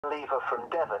Lever from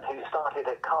Devon, who started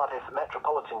at Cardiff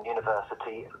Metropolitan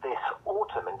University this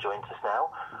autumn and joins us now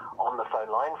on the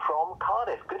phone line from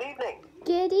Cardiff. Good evening.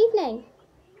 Good evening.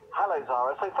 Hello,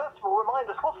 Zara. So first of all, remind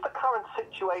us, what's the current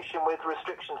situation with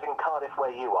restrictions in Cardiff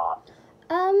where you are?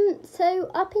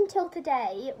 So up until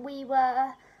today, we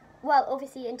were, well,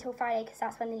 obviously until Friday because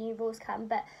that's when the new rules come,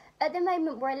 but at the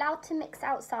moment we're allowed to mix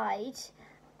outside.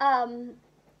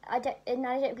 I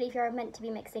don't believe you're meant to be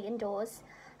mixing indoors.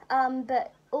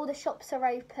 But all the shops are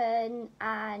open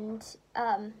and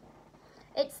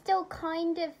it's still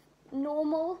kind of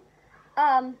normal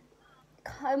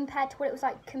compared to what it was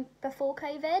like before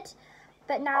COVID.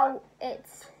 But now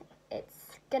it's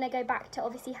going to go back to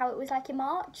obviously how it was like in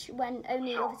March, when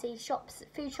only obviously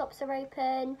food shops are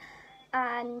open,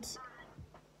 and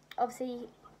obviously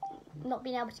not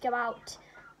being able to go out,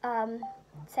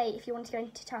 say if you want to go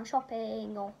into town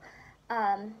shopping or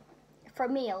for a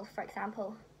meal, for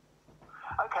example.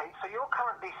 Okay, so you're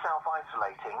currently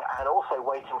self-isolating and also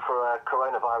waiting for a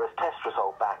coronavirus test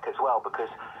result back as well, because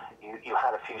you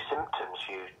had a few symptoms,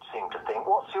 you seem to think.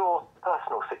 What's your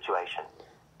personal situation?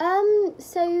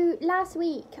 So last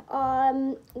week,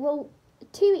 well,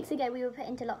 2 weeks ago we were put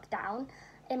into lockdown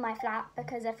in my flat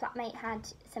because a flatmate had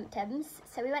symptoms.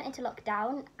 So we went into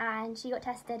lockdown and she got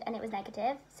tested and it was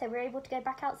negative. So we were able to go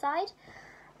back outside.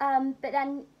 But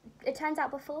then it turns out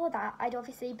before that, I'd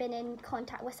obviously been in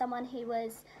contact with someone who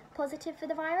was positive for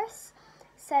the virus.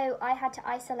 So I had to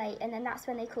isolate, and then that's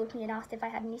when they called me and asked if I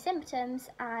had any symptoms,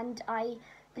 and I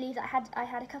believe that I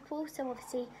had a couple. So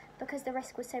obviously, because the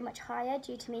risk was so much higher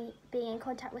due to me being in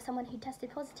contact with someone who tested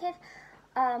positive,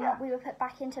 we were put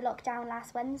back into lockdown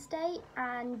last Wednesday,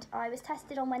 and I was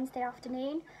tested on Wednesday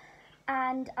afternoon,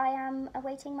 and I am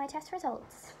awaiting my test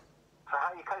results. So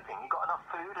how are you coping? You got enough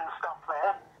food and stuff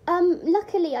there?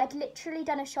 Luckily, I'd literally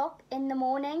done a shop in the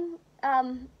morning,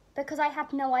 because I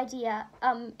had no idea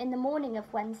in the morning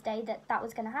of Wednesday that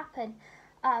was going to happen.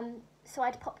 So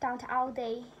I'd popped down to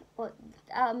Aldi,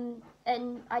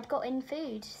 and I'd got in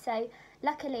food. So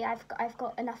luckily, I've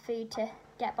got enough food to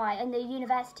get by, and the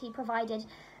university provided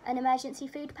an emergency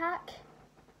food pack.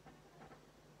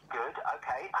 Good,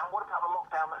 okay. And what about the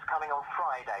lockdown that's coming on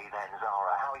Friday then,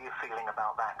 Zara? How are you feeling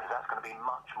about that? Because that's going to be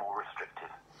much more restrictive.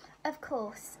 Of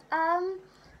course.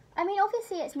 I mean,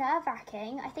 obviously it's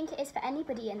nerve-wracking. I think it is for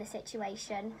anybody in the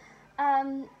situation.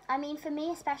 I mean, for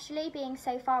me especially, being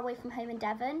so far away from home in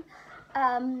Devon,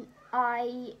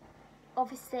 I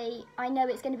know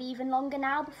it's going to be even longer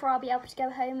now before I'll be able to go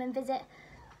home and visit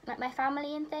like my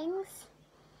family and things.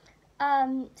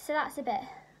 So that's a bit,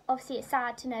 obviously it's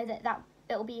sad to know that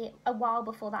it'll be a while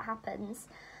before that happens.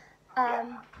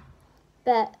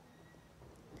 But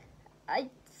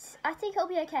I think it'll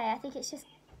be okay. I think it's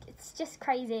just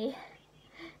crazy.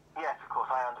 Yes, of course,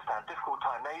 I understand. Difficult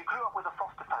time. Now, you grew up with a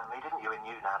foster family, didn't you, in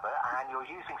Newton Abbot, and you're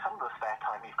using some of the spare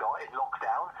time you've got in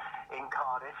lockdown in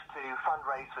Cardiff to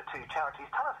fundraise for two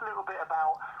charities. Tell us a little bit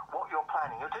about what you're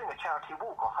planning. You're doing a charity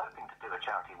walk, or hoping to do a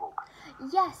charity walk.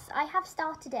 Yes, I have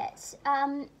started it.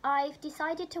 I've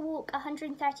decided to walk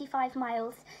 135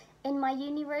 miles in my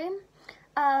uni room.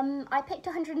 I picked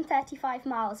 135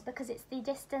 miles because it's the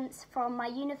distance from my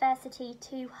university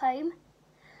to home.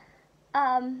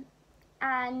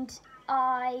 And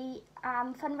I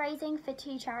am fundraising for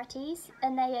two charities,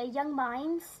 and they are Young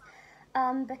Minds,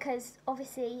 because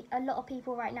obviously a lot of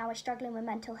people right now are struggling with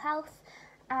mental health,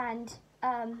 and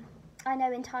I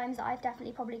know in times that I've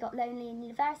definitely probably got lonely in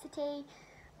university,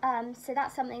 so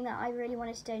that's something that I really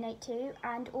wanted to donate to.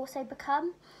 And also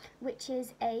Become, which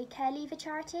is a care leaver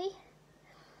charity,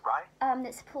 right?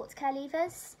 That supports care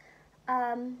leavers,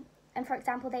 and for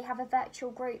example they have a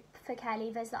virtual group for care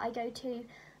leavers that I go to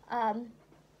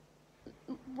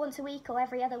once a week or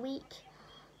every other week.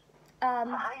 So how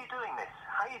are you doing this?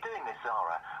 How are you doing this,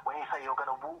 Zara? When you say you're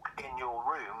going to walk in your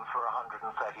room for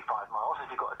 135 miles, have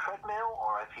you got a treadmill,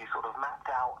 or have you sort of mapped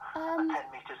out a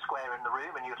 10-metre square in the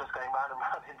room and you're just going round and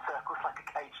round in circles like a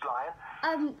caged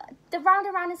lion? The round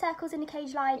and round in circles in a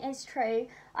caged lion is true.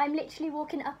 I'm literally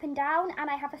walking up and down, and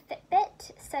I have a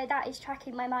Fitbit, so that is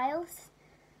tracking my miles.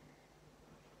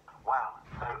 Wow,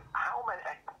 so how many,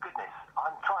 goodness,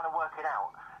 I'm trying to work it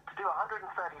out. To do 134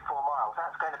 miles,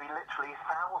 that's going to be literally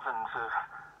thousands of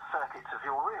circuits of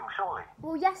your room, surely?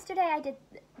 Well, yesterday I did,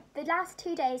 the last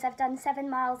 2 days I've done 7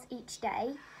 miles each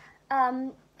day.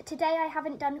 Today I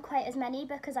haven't done quite as many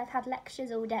because I've had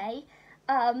lectures all day.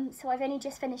 So I've only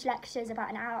just finished lectures about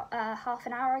an hour, half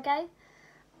an hour ago.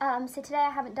 So today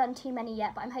I haven't done too many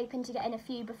yet, but I'm hoping to get in a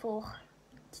few before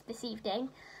this evening.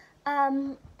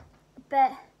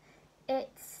 But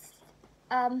it's,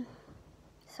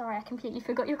 sorry, I completely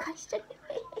forgot your question.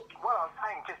 Well, I was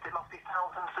saying just it must be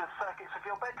thousands of circuits of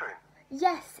your bedroom.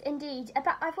 Yes, indeed.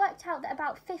 I've worked out that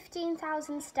about 15,000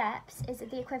 steps is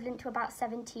the equivalent to about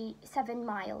 77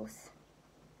 miles.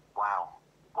 Wow.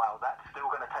 Well, that's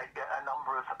still going to take a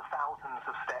number of thousands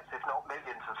of steps, if not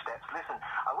millions of steps. Listen,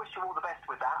 I wish you all the best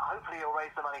with that. Hopefully you'll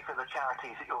raise the money for the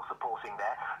charities that you're supporting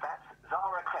there. That's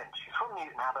Zara Clench. She's from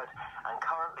Newton Abbot and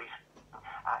currently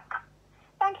at...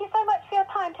 Thank you so much for your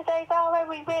time today, Zara.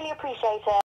 We really appreciate it.